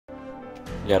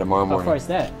Yeah, tomorrow How far morning. is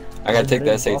that? I gotta take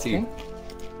the SAT.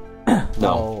 No.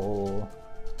 Oh.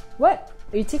 What?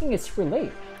 Are you taking it super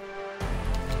late?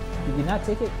 Did you not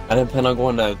take it? I didn't plan on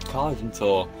going to college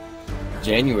until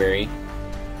January.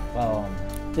 Well,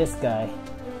 this guy.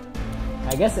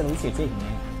 I guess at least you're taking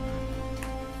it.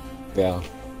 Yeah.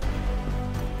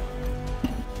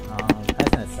 That's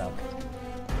gonna suck.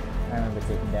 I remember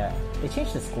taking that. They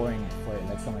changed the scoring for it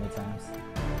like so many times.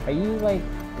 Are you like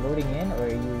loading in or are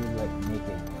you like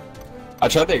naked? I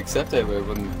tried to accept it, but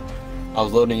when I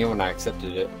was loading in when I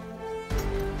accepted it.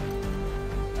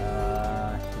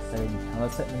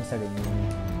 Let me start a new.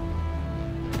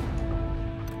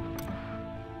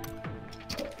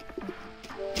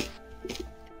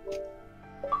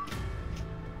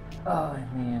 Oh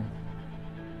man.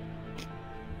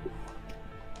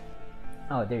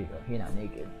 Oh, there you go. You're not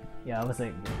naked. Yeah, I was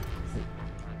like.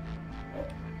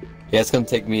 Yeah, it's gonna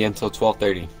take me until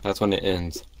 12:30. That's when it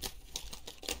ends.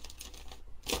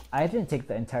 I didn't take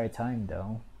the entire time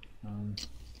though.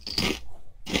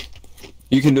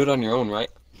 You can do it on your own, right?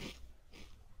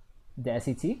 The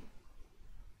SAT?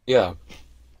 Yeah.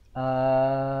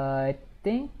 I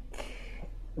think.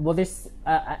 Well,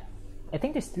 I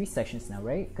think there's 3 sections now,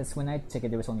 right? Because when I took it,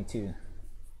 there was only 2.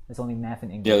 There's only math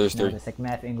and English. Yeah, there's now 3. there's like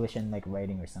math, English, and like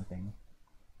writing or something.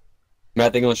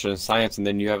 Math, English, and science, and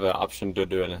then you have an option to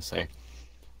do an essay.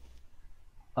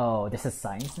 Oh, this is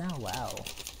science now? Wow.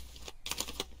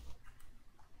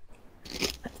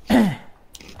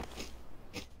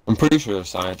 I'm pretty sure there's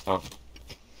science. Oh.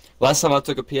 Last time I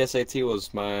took a PSAT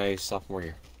was my sophomore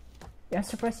year. Yeah, I'm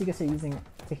surprised you guys are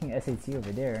taking SAT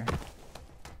over there.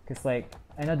 Because like,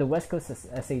 I know the West Coast is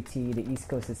SAT, the East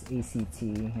Coast is ACT,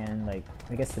 and like,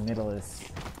 I guess the middle is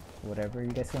whatever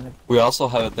you guys want to... We also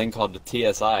have a thing called the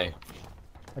TSI.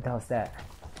 What the hell is that?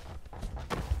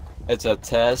 It's a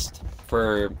test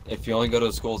for if you only go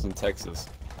to schools in Texas.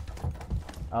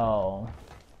 Oh.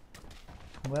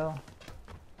 Well...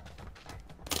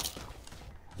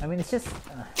 I mean, it's just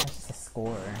a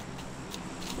score.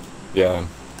 Yeah.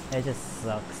 It just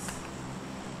sucks.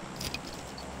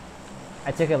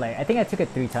 I think I took it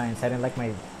 3 times. I didn't like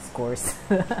my scores.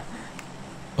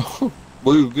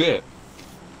 What do you get?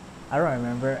 I don't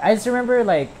remember. I just remember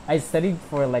like I studied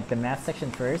for like the math section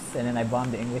first, and then I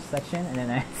bombed the English section, and then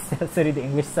I studied the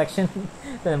English section.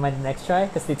 Then I went the next try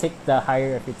because they take the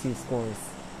higher of your 2 scores.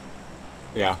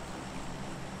 Yeah.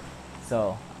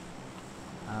 So.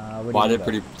 Well, I did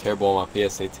pretty terrible on my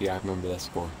PSAT. I remember that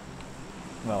score.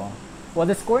 Well,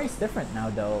 the scoring is different now,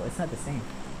 though. It's not the same.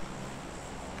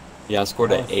 Yeah, I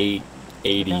scored an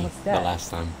 880 the last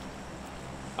time.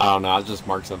 I don't know. I just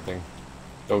marked something.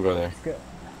 Don't go there. Let's go.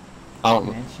 I don't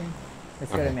know. Mansion?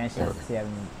 Let's go to Mansion since you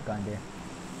haven't gone there.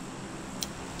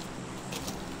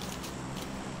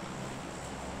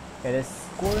 Okay, the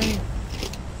scoring.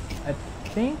 I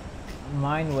think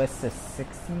mine was the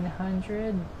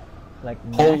 1600. Like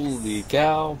max. Holy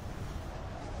cow!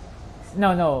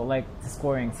 No, like the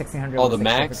scoring 1600. Oh, the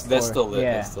max? That's still lit.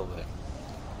 Yeah. That's still lit.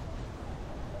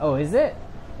 Oh, is it?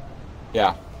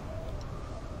 Yeah.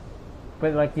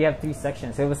 But like you have 3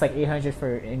 sections, so it was like 800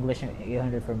 for English and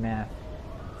 800 for math.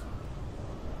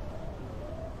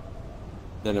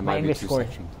 Then it might be 2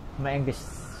 sections. My English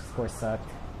score sucked.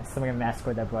 It's some of your math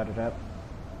score that brought it up.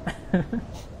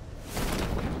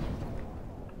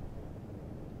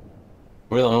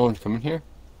 We're the only ones coming here?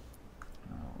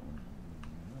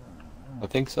 I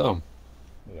think so.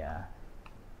 Yeah.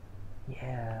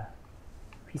 Yeah.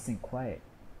 Peace and quiet.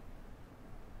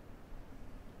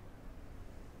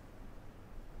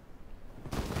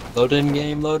 Load in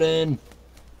game, load in!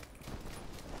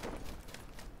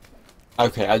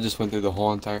 Okay, I just went through the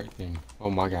whole entire thing. Oh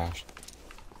my gosh.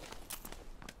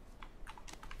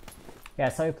 Yeah, I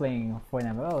saw you playing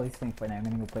Fortnite. Oh, he's playing Fortnite. I'm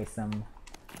gonna go play some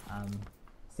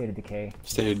State of Decay.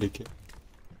 State of Decay.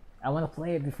 I want to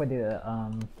play it before the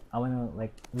I want to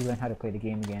like relearn how to play the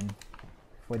game again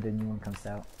before the new one comes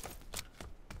out.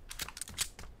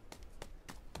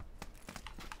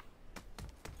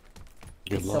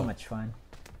 It's so much fun.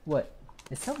 What?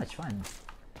 It's so much fun.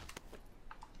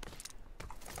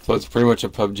 So it's pretty much a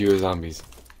PUBG with zombies.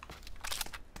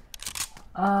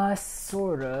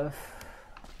 Sort of.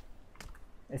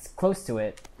 It's close to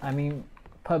it. I mean,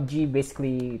 PUBG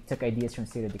basically took ideas from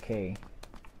State of Decay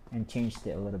and changed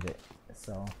it a little bit.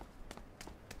 So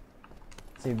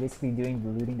you're basically doing the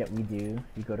looting that we do.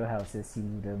 You go to houses, you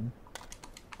loot them,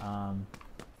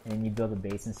 and you build a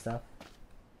base and stuff.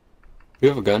 You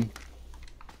have a gun?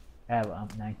 I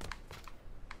have 9.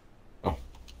 Oh.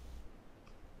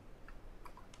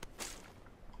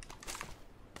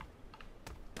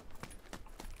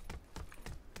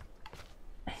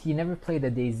 You never played the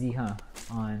DayZ, huh?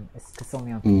 on it's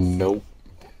only on PC. Nope.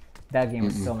 That game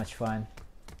was so much fun.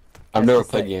 I've That's never just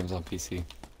played like- games on PC.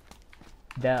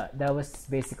 That was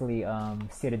basically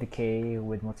State of Decay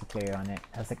with multiplayer on it.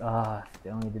 I was like, ah, they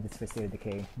only did this for State of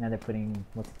Decay. Now they're putting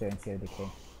multiplayer in State of Decay.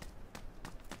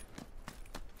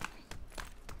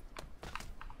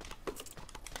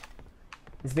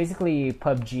 It's basically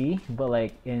PUBG, but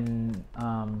like in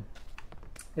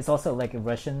it's also like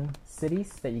Russian cities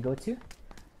that you go to.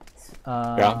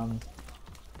 Yeah.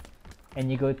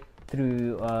 And you go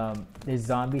through there's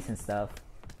zombies and stuff,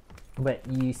 but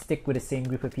you stick with the same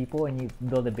group of people and you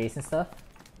build a base and stuff,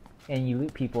 and you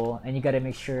loot people, and you gotta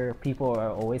make sure people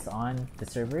are always on the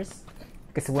servers,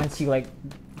 because once you like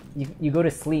you go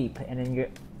to sleep and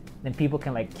then people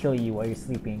can like kill you while you're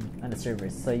sleeping on the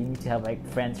servers, so you need to have like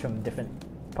friends from different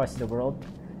parts of the world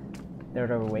that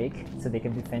are awake so they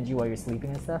can defend you while you're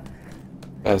sleeping and stuff.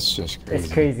 That's just crazy.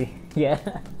 It's crazy. Yeah.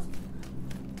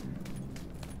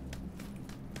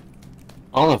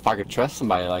 I don't know if I could trust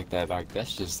somebody like that. Like,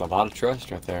 that's just a lot of trust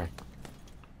right there.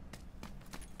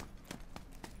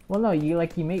 Well, no, you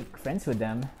make friends with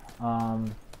them.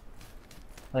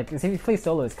 Like, if you play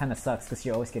solo, it kind of sucks because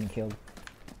you're always getting killed.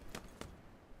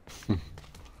 But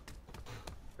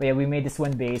yeah, we made this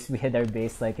one base. We hid our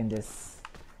base like in this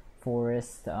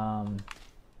forest. And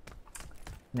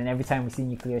then every time we see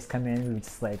nuclears come in, we would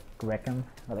just like wreck them.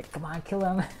 We're like, come on, kill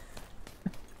them.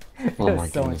 Oh my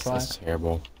goodness, that's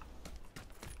terrible.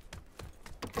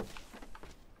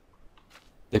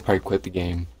 They probably quit the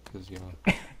game because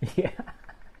Yeah.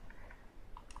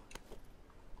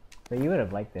 But you would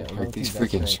have liked it. Like these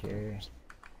freaking here.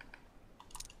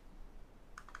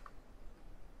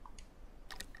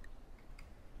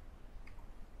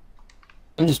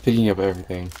 I'm just picking up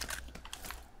everything.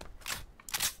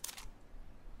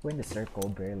 We're in the circle,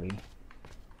 barely.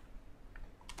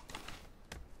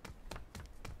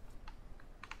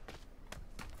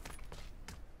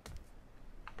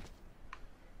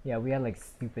 Yeah, we had like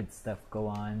stupid stuff go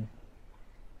on.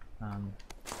 I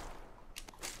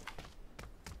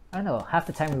don't know, half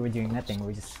the time we were doing nothing, we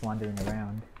were just wandering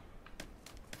around.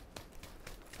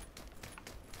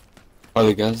 Are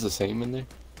the guns the same in there?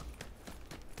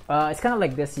 It's kind of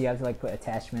like this, you have to like put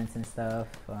attachments and stuff.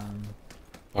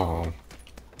 Oh.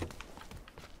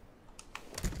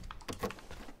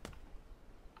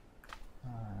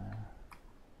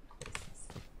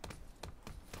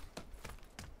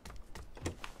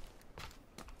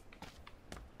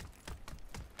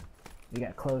 We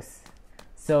got close.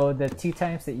 So the 2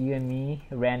 times that you and me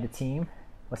ran the team,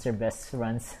 what's our best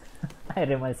runs? I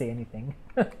didn't want to say anything.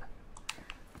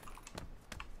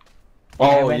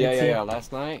 Oh, yeah,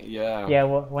 last night? Yeah. Yeah,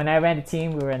 well, when I ran the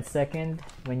team, we were on 2nd.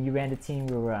 When you ran the team,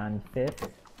 we were on 5th.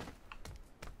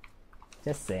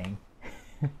 Just saying.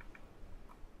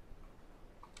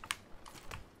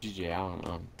 GJ, I don't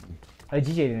know. Oh,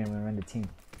 GJ didn't even run the team.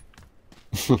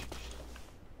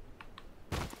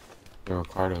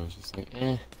 Ricardo was just like,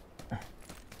 eh.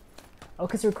 Oh,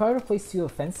 because Ricardo plays too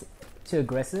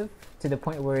aggressive, to the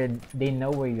point where they know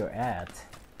where you're at.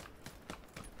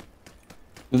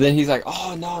 But then he's like,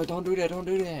 oh no, don't do that, don't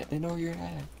do that. They know where you're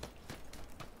at.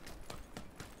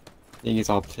 He gets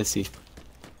all pissy.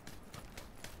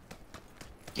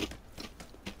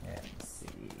 Let's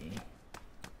see.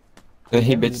 Then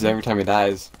he bitches every time he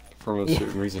dies, for a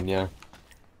certain reason, yeah.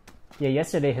 Yeah,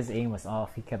 yesterday his aim was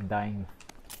off, he kept dying.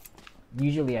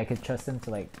 Usually I could trust him to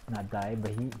like not die,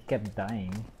 but he kept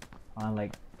dying on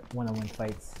like one-on-one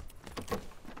fights.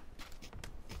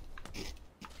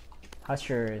 How's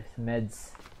your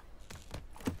meds?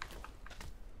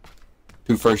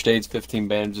 2 first aids, 15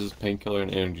 bandages, painkiller,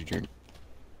 and energy drink.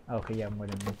 Okay, yeah, more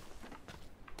than me.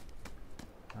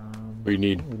 What do you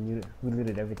need? We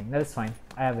looted everything. No, that's fine.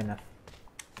 I have enough.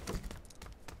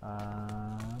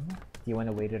 Do you want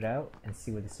to wait it out and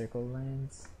see where the circle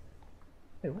lands?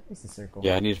 Wait, what is the circle?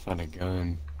 Yeah, I need to find a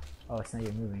gun. Oh, it's not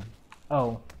yet moving.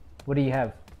 Oh, what do you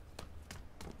have?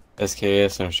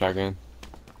 SKS and a shotgun.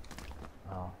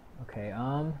 Oh, okay.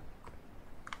 Let's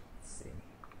see.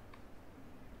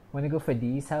 Want to go for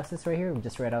these houses right here?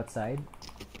 Just right outside,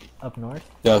 up north.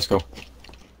 Yeah, let's go.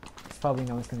 There's probably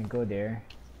no one's gonna go there.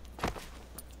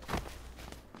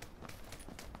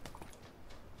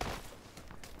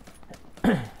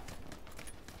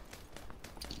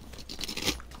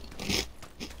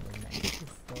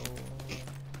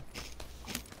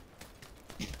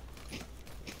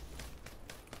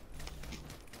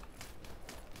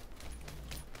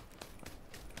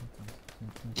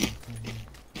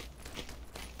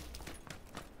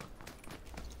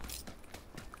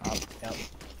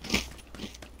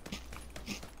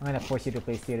 I'm gonna force you to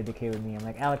play State of Decay with me. I'm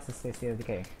like, Alex, let's play State of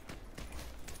Decay.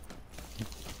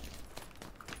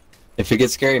 If it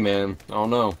gets scary, man, I don't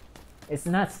know. It's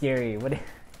not scary. What?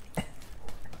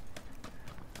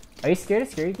 Are you scared of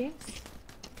scary games?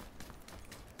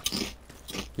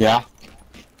 Yeah.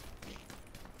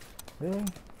 Really?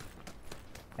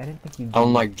 I didn't think you. I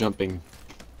don't like jumping.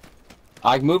 I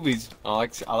like movies. I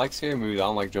like scary movies. I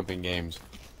don't like jumping games.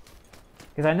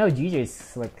 Because I know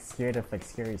GJ's like scared of like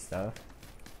scary stuff.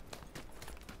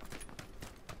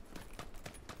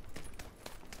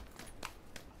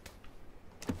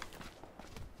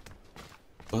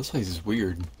 Oh, this place is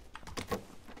weird.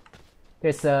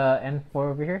 There's a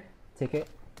M4 over here. Take it.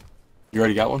 You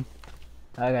already got one?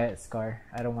 I got a Scar.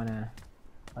 I don't wanna.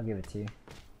 I'll give it to you.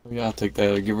 Yeah, I'll take that.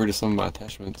 I'll give rid of some of my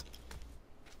attachments.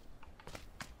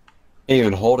 Can't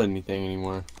even hold anything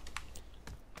anymore.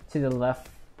 To the left.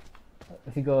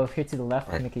 If you go over here to the left,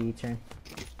 Right. make a U-turn.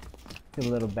 To the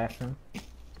little back room.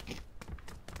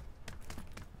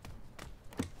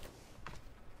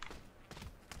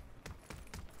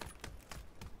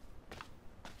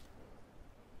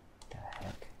 The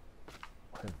heck?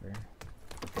 Quiver.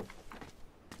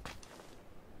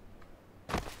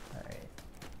 Alright.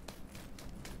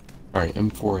 Alright,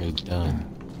 M4 is done.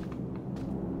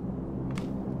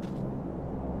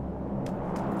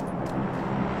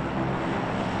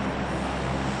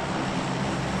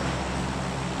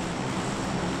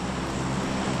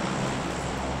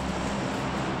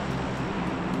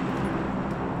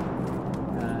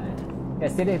 Yeah,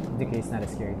 State of Decay is not a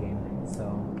scary game, so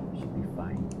should be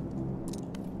fine.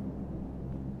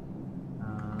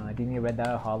 Do you need a red dot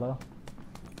or hollow?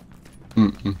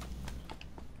 Mm-mm.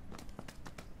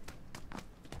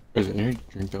 There's an energy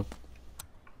drink though.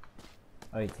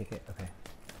 Oh, you take it? Okay.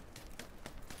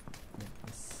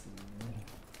 Let's see.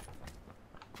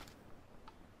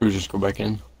 We just go back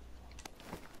in.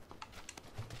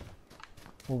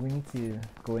 Well, we need to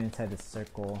go inside the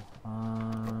circle.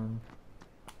 I'm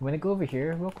gonna go over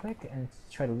here real quick and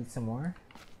try to loot some more.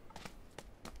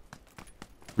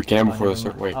 We can before the never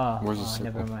circle. mind. Wait, where's the circle?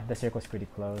 Never mind. The circle's pretty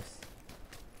close.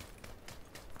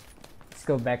 Let's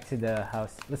go back to the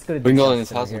house. Let's go to We can go in house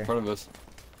this house over in here. front of us.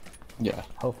 Yeah.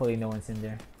 Hopefully no one's in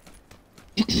there.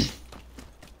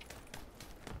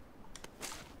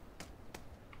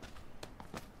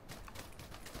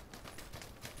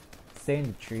 Stay in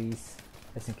the trees,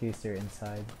 just in case they're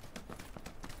inside.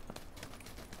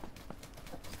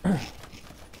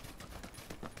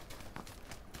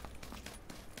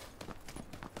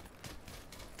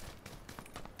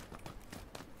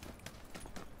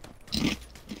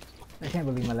 I can't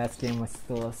believe my last game was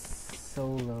still a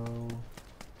solo.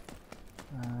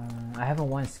 I haven't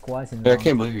won squads in a I long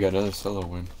can't believe you got another solo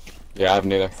win. Yeah, I have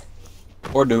neither.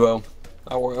 Or duo.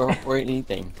 Or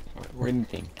anything. Or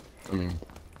anything. I mean.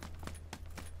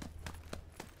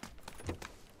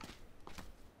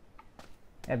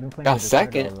 I've been playing Got with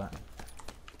Ricardo second. a lot.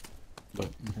 But,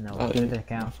 No, it doesn't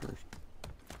count.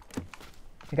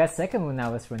 I got second when I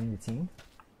was running the team.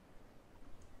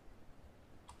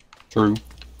 True.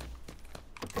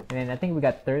 And then I think we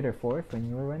got third or fourth when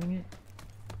you were running it.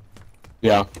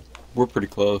 Yeah, we're pretty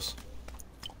close.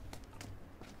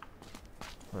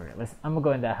 Alright, I'm gonna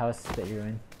go in that house that you're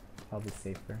in. Probably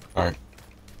safer. Alright.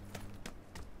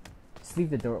 Just leave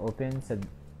the door open so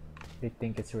they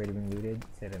think it's already been looted,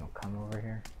 so they don't come over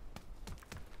here.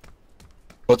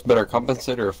 What's better,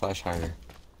 compensator or flash hider?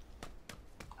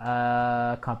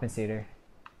 Compensator.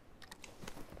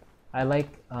 I like,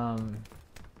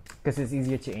 because it's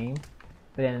easier to aim,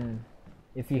 but then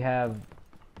if you have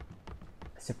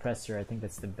a suppressor, I think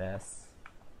that's the best.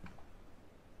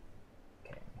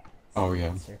 Okay. Oh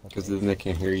yeah, because then they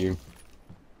can't hear you.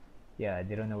 Yeah,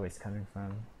 they don't know where it's coming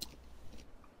from.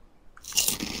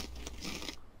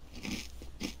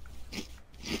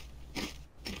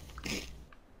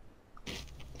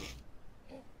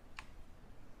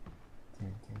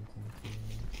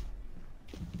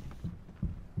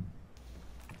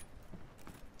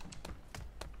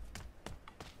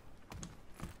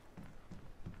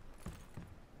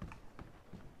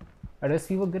 Are those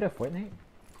people good at Fortnite?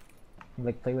 You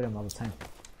like play with them all the time.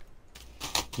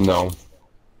 No,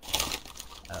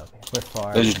 Oh, okay, we're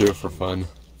far. they just do it for fun.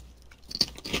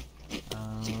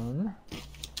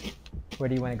 Where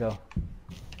do you want to go?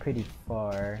 Pretty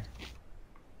far.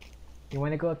 You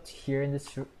want to go up to here in this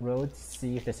road to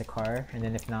see if there's a car, and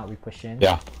then if not, we push in.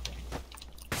 Yeah.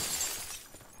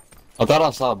 I thought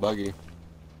I saw a buggy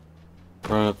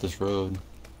running up this road.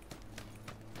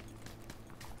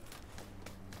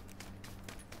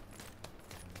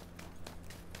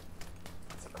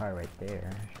 There's a car right there.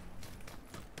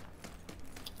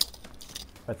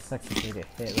 But it sucks if you get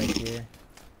hit right here.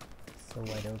 So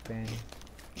wide open.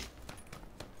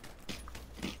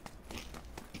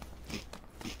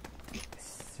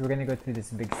 So we're gonna go through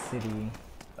this big city.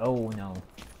 Oh no.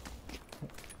 You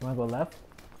wanna go left?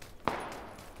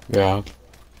 Yeah.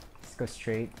 Let's go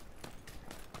straight.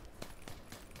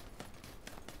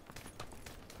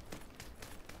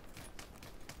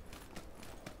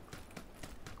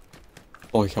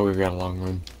 Holy cow, we've got a long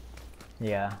run.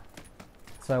 Yeah.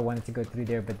 So I wanted to go through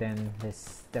there, but then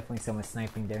there's definitely someone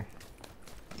sniping there.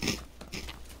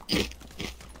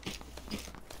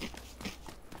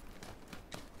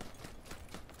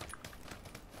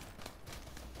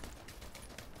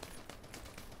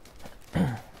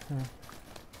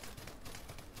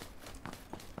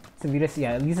 So we just,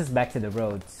 yeah, at least it's back to the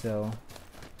road, so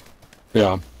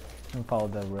Yeah. we'll follow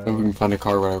the road. Maybe we can find a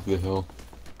car right over the hill.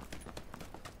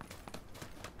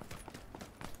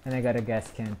 And I got a gas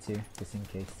can too, just in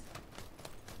case.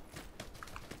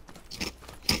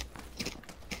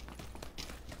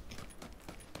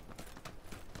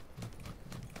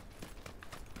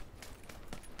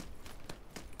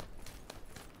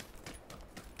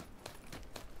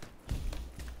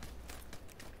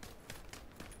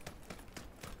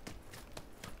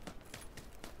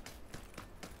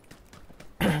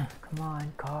 Come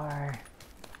on, car.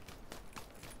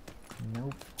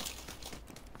 Nope.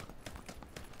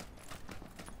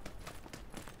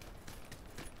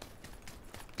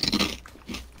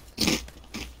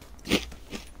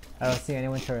 I don't see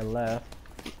anyone to our left.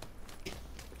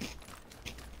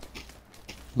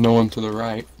 No one to the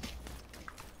right.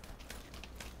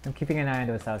 I'm keeping an eye on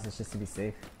those houses just to be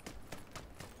safe.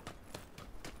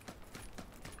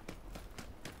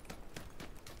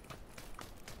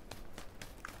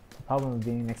 The problem with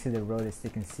being next to the road is they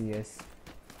can see us.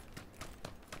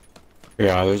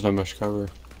 Yeah, there's not much cover.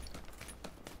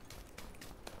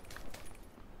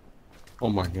 Oh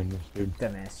my goodness, dude.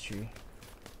 Dumbass tree.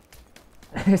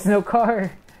 There's no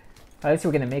car! At least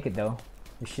we're gonna make it though.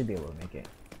 We should be able to make it.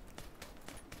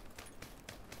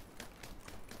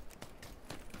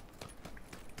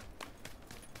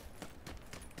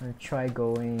 I'm gonna try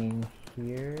going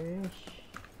here-ish.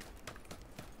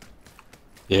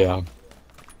 Yeah.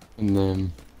 And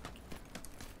then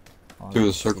Oh, through the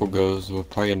let's circle see. goes, we'll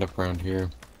probably end up around here.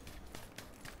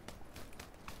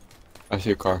 I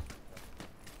see a car.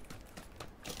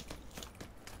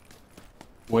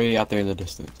 Way out there in the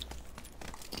distance.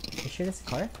 You sure this is a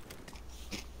car?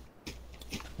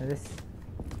 Or this?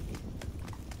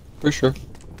 For sure.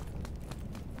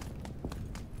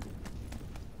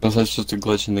 Unless that's just a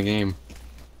glitch in the game.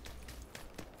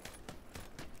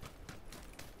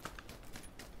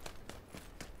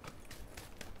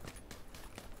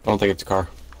 I don't think it's a car.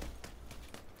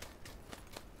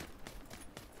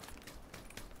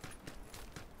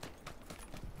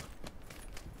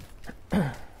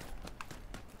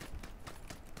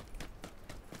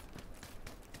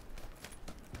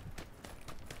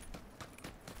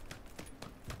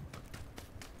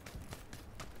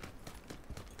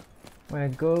 I'm gonna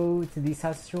go to these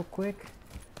houses real quick.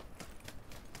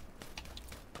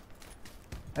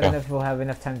 I don't know if we'll have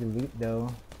enough time to loot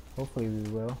though. Hopefully we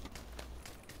will.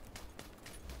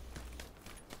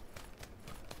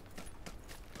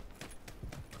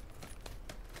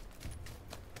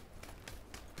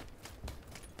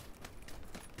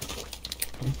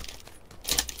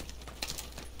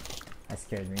 That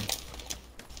scared me.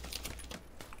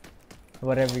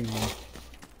 Whatever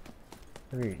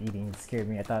you're eating scared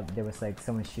me. I thought there was like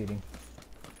someone shooting.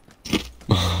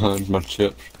 My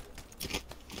chips.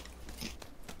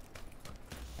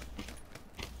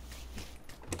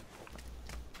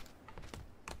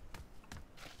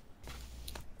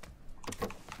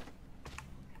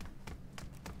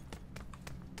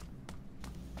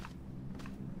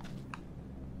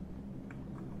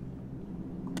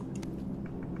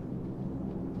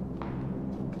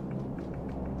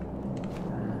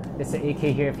 There's an AK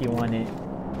here if you want it.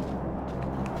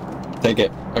 Take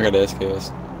it. I got a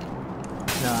SKS.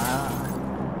 No,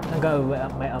 I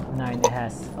got my up 9. It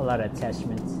has a lot of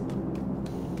attachments.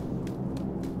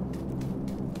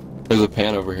 There's a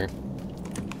pan over here.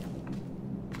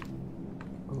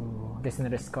 Ooh, there's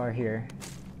another scar here.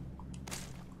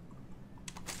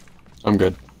 I'm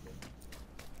good.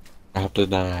 I have to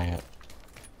deny it.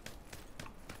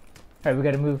 Alright, we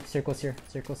gotta move. Circles here.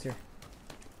 Circles here.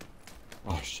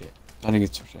 Oh shit. I didn't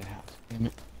get to the house. Damn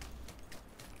it.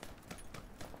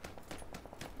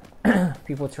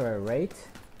 People to our right.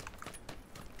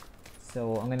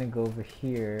 So I'm gonna go over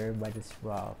here by this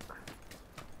rock.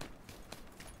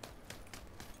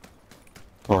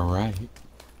 Alright.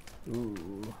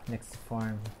 Ooh, next to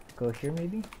farm. Go here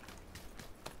maybe?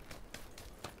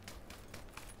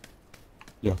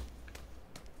 Yeah.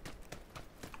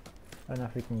 I don't know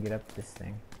if we can get up this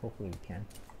thing. Hopefully we can.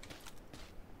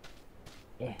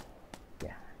 Yeah,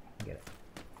 yeah, I get it.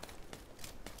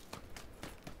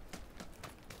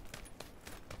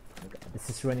 Oh God, this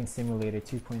is running Simulator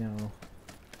 2.0.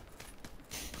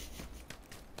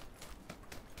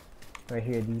 Right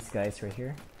here, these guys right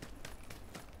here.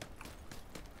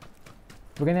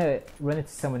 We're gonna run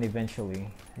into someone eventually.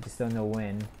 I just don't know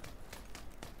when.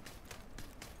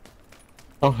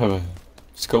 I don't have a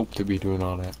scope to be doing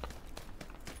all that.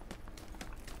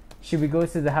 Should we go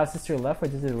to the houses to the left or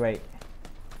to the right?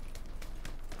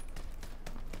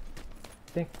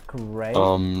 I think right.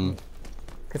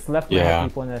 Because left might have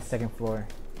people on the second floor.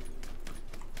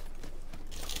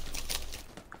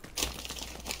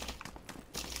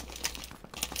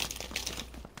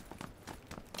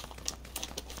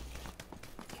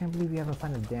 Can't believe we haven't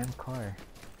found a damn car.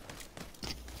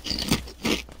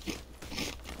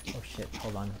 Oh shit,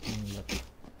 hold on, let me look.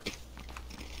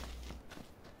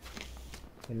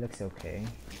 It looks okay.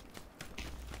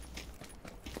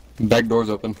 Back door's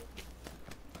open.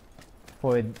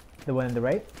 For the one on the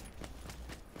right?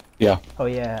 Yeah. Oh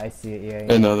yeah, I see it,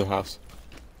 yeah. In the other house.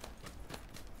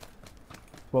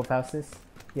 Both houses?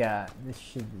 Yeah, this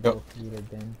should be both looted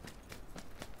then.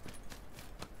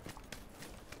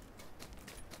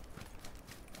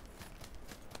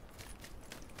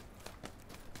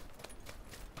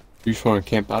 You just want to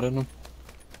camp out in them?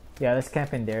 Yeah, let's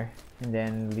camp in there and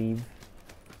then leave.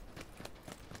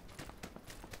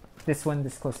 This one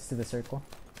is closest to the circle.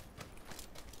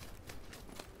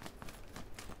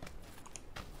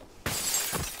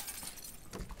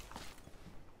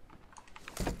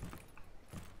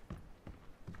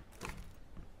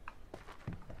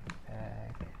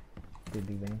 Did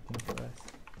leave anything for us?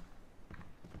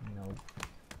 Nope.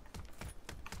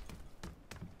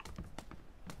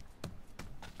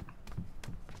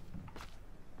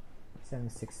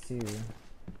 $762.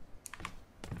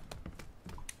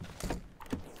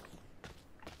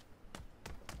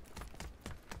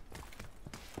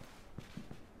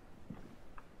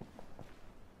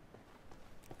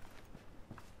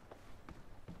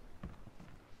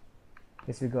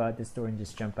 Guess we go out this door and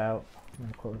just jump out when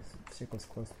the circle's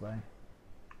close by.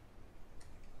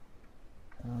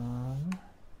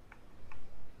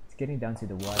 It's getting down to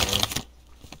the wire.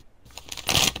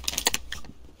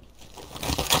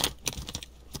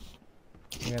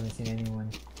 We haven't seen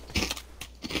anyone.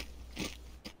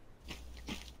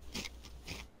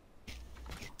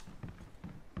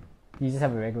 You just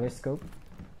have a regular scope?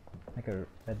 Like a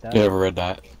red dot? Yeah, I have a red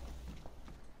dot.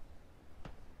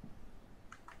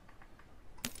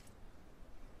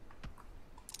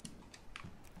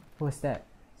 What's that?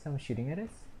 Someone shooting at us?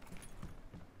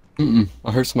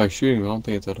 I heard somebody shooting, but I don't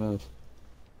think it's at us.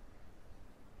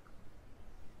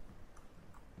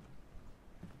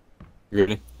 You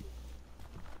ready?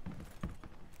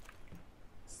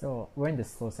 So, we're in the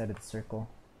slow side of the circle.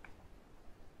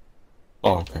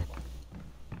 Oh, okay.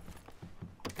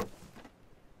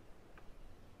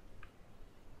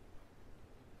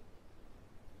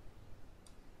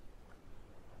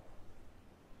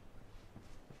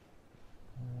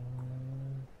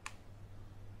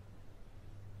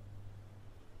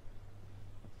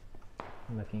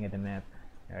 I'm looking at the map.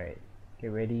 Alright,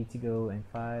 get ready to go in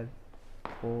 5,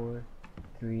 4,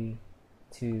 3,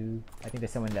 2. I think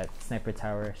there's someone that sniper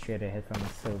tower straight ahead from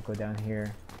us, so go down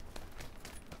here.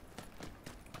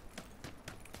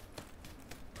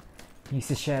 Use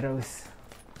the shadows.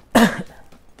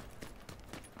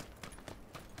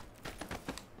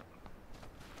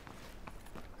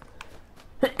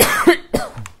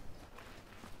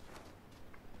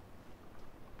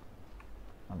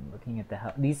 I'm looking at the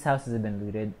house. These houses have been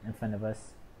looted in front of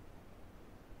us.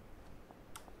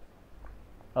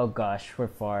 Oh gosh, we're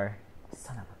far.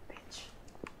 Son of a bitch.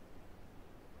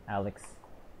 Alex.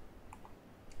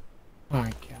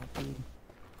 I can't believe.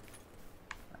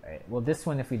 Alright, well this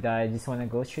one, if we die, I just want to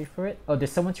go straight for it. Oh,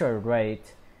 there's someone to our right,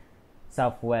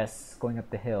 southwest, going up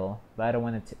the hill, but I don't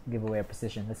want to give away our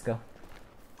position. Let's go.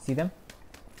 See them?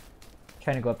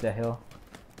 Trying to go up the hill.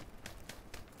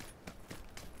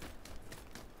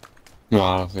 No,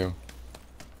 I don't see him.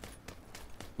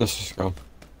 Let's just go.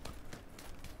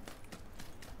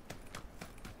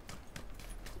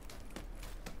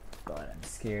 God, I'm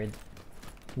scared.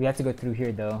 We have to go through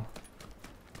here though.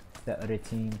 The other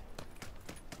team.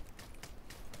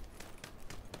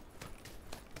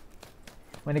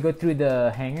 When they go through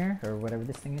the hangar, or whatever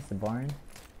this thing is, the barn.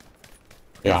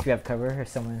 Yeah. If we have cover, or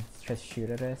someone tries to shoot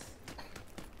at us.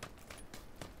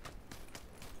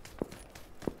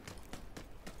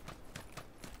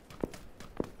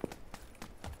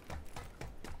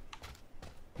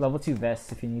 Level 2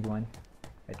 vest if you need one.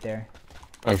 Right there.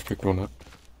 I just picked one up.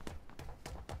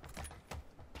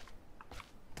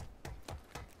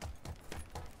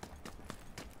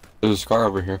 There's a scar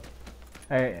over here.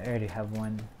 I already have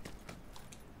one.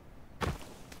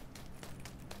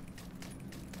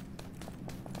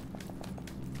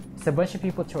 It's a bunch of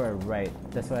people to our right.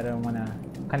 That's why I don't wanna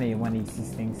kinda wanna use these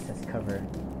things as cover.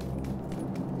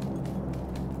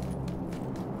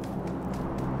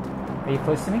 Are you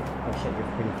close to me? Oh shit,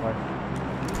 you're pretty far.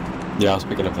 Yeah, I was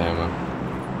picking up the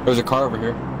ammo. There's a car over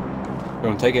here. You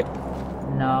wanna take it?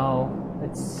 No,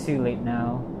 it's too late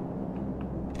now.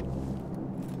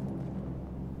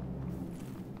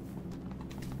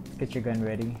 Let's get your gun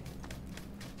ready.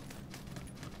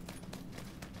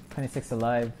 26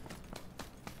 alive.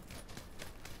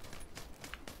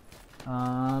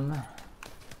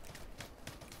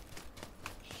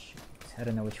 Shoot, I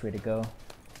don't know which way to go.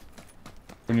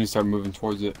 We need to start moving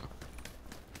towards it.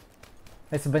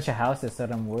 It's a bunch of houses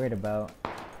that I'm worried about.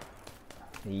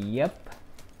 Yep.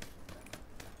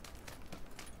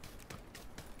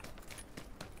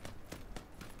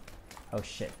 Oh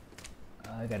shit.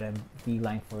 I gotta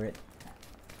beeline for it.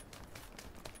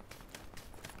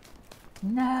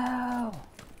 No!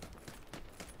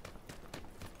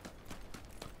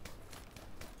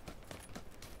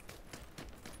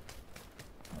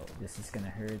 Oh, this is gonna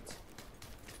hurt.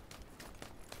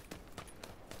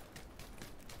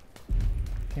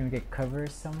 Can we get cover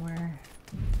somewhere?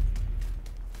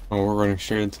 Oh, we're running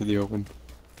straight into the open.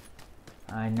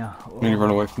 I know. We need to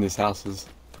run away from these houses.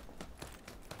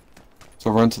 So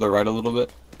run to the right a little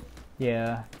bit.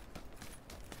 Yeah.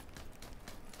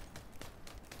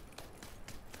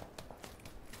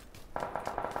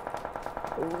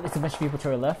 Oh, there's a bunch of people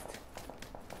to our left.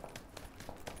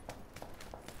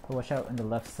 Oh, watch out on the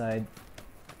left side.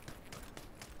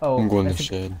 Oh, I'm going to the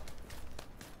shed.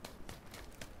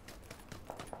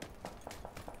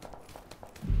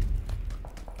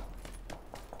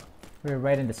 We're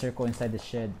right in the circle inside the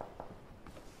shed.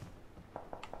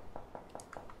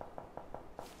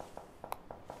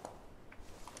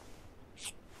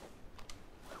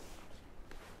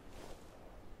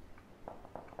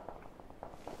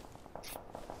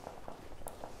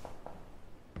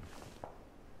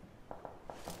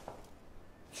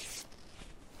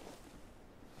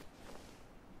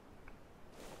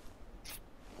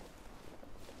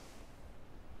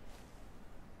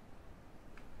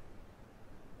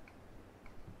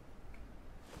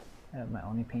 I have my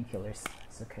only painkillers.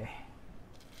 It's okay.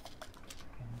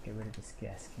 Get rid of this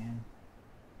gas can.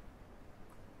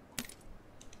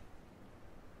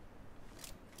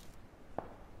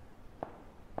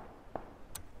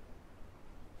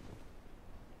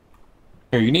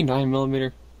 Here, you need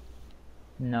 9mm?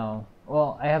 No.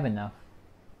 Well, I have enough.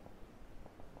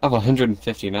 I have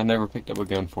 150 and I never picked up a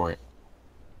gun for it.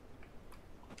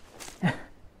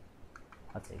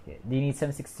 I'll take it. Do you need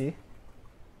 7.62?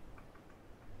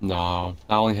 No,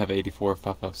 I only have 84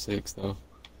 5.56 though.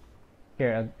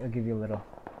 Here, I'll give you a little.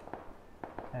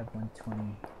 I have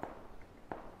 120.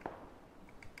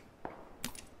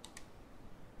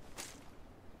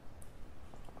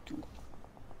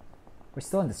 We're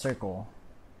still in the circle.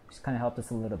 Just kind of helped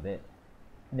us a little bit.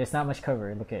 And there's not much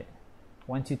cover. Look at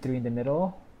 1, 2, 3 in the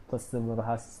middle, plus the little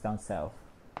houses down south.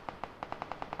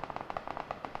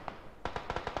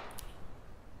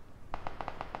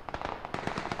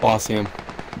 Oh, I see him.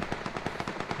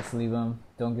 Just leave him.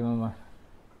 Don't give him a...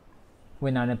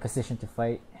 We're not in a position to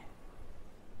fight.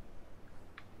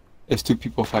 It's two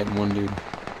people fighting one dude.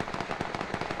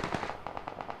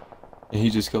 And he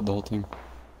just killed the whole team.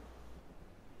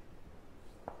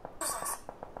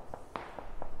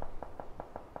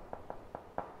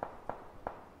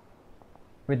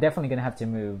 We're definitely gonna have to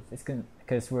move. It's gonna,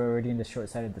 because we're already in the short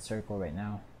side of the circle right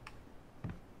now.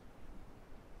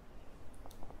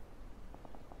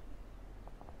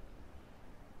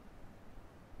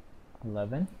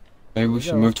 Maybe we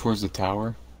should move towards the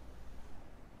tower.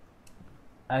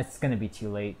 It's gonna be too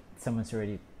late. Someone's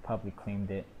already probably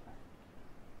claimed it.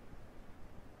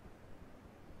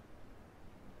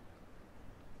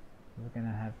 We're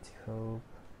gonna have to hope.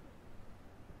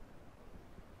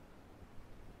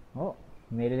 Oh,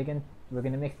 made it again. We're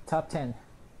gonna make the top 10.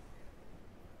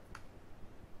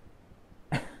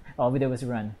 All we did was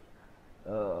run.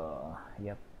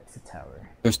 Yep, it's a tower.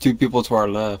 There's two people to our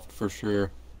left for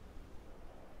sure.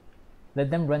 Let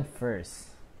them run first.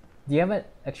 Do you have an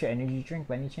extra energy drink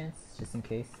by any chance? Just in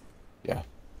case? Yeah.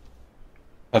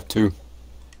 Have two.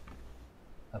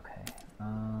 Okay.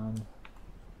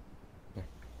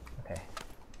 Okay.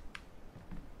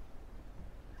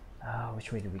 Oh,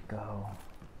 which way do we go?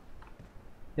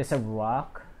 There's a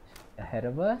rock ahead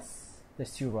of us.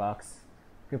 There's two rocks.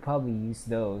 We could probably use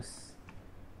those.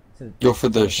 So Go for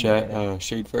the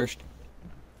shade first.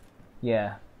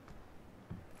 yeah.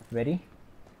 Ready?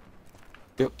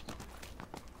 Yep.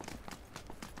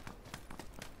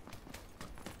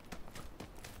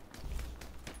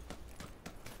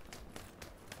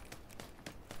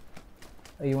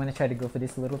 Oh, you want to try to go for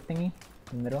this little thingy?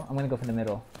 In the middle? I'm gonna go for the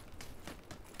middle.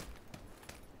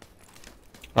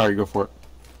 Alright, go for it.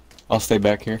 I'll stay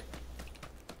back here.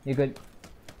 You're good.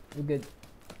 You're good.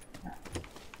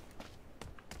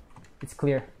 It's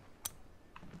clear.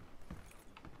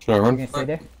 Should I run? You gonna stay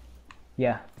there?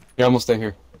 Yeah. Yeah, I'm gonna stay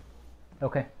here.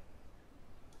 Okay.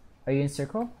 Are you in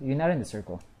circle? You're not in the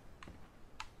circle.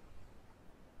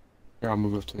 Here, I'll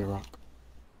move up to the rock.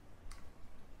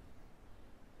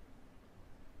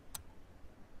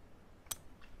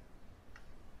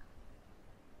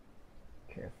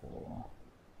 Careful.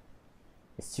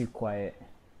 It's too quiet.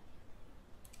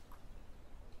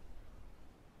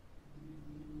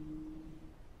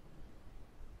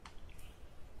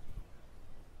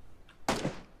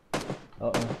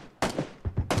 Uh-oh.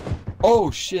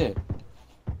 Oh, shit!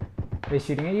 Are they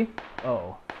shooting at you?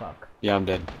 Oh, fuck. Yeah, I'm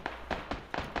dead.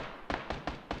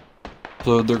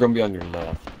 So they're gonna be on your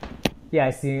left. Yeah, I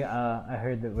see. I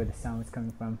heard where the sound was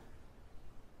coming from.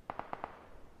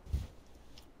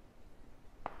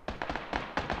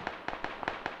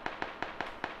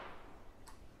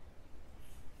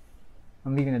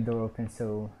 I'm leaving the door open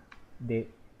so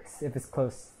cause if it's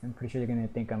close, I'm pretty sure they're gonna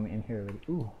think I'm in here already.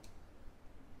 Ooh.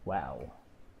 Wow.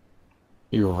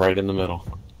 You're right in the middle.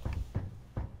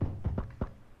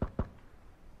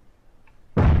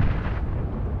 I'm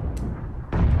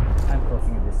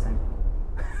closing it this time.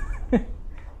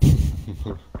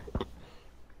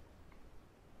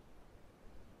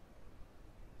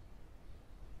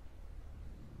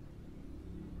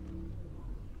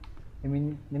 Let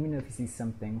me know if you see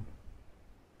something.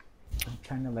 I'm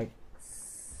trying to like.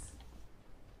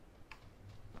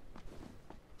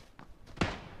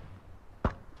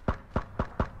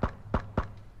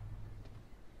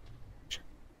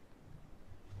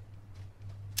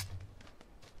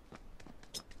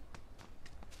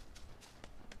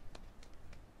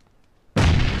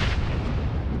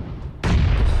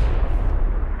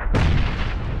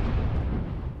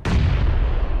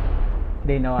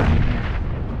 They know I'm in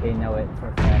here. They know it for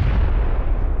a fact.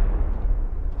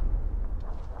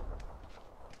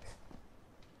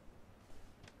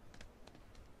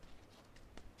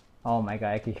 Oh my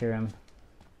god, I can hear him.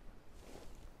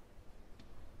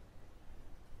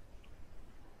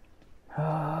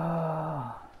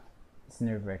 It's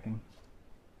nerve-wracking.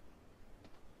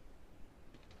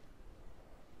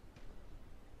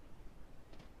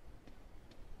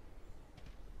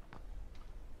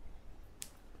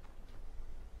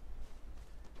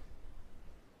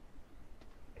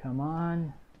 Come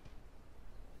on.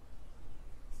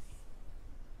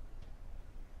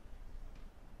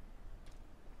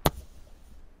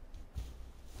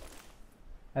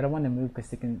 I don't want to move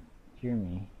because they can hear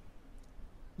me.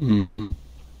 Mm-hmm.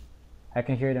 I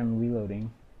can hear them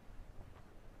reloading.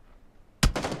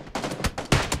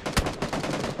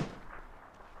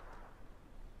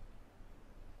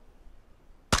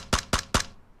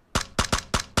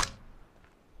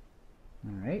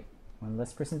 Alright, one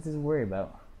less person to worry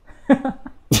about.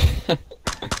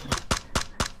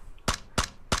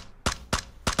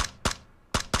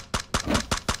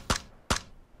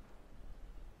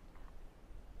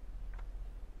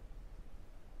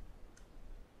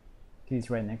 He's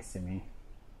right next to me.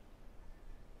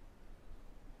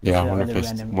 Yeah, I The wonder if other it's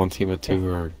random- one team of two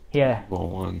or Yeah. well,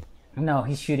 one. No,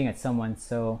 he's shooting at someone,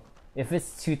 so if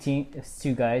it's two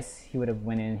guys, he would have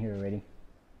went in here already.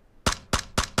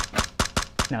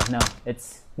 No,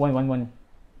 it's one.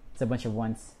 It's a bunch of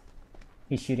ones.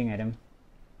 He's shooting at him.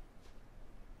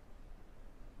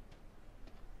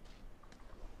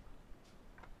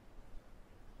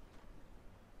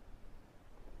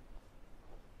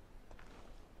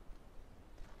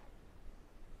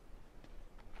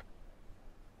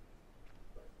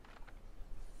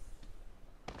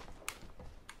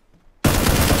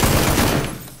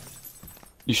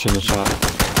 You shouldn't have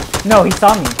shot. No, he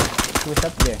saw me. He was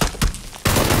up there.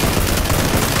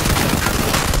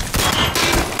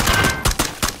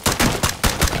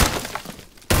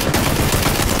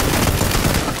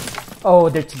 Oh,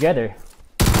 they're together.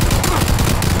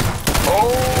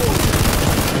 Oh!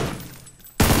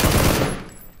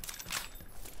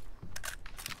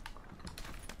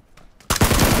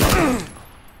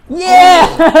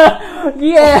 Yeah!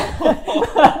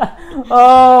 Yeah!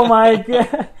 Oh my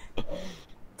god.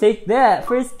 Take that,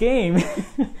 first game.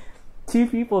 2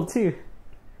 people too.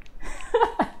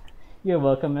 You're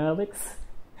welcome, Alex.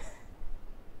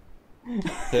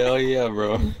 Hell yeah,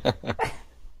 bro.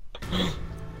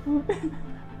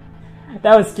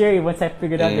 That was scary once I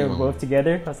figured out they were Damn. both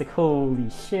together. I was like, holy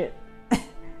shit.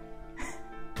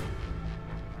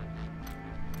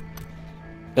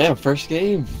 Damn, first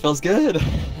game. Feels good.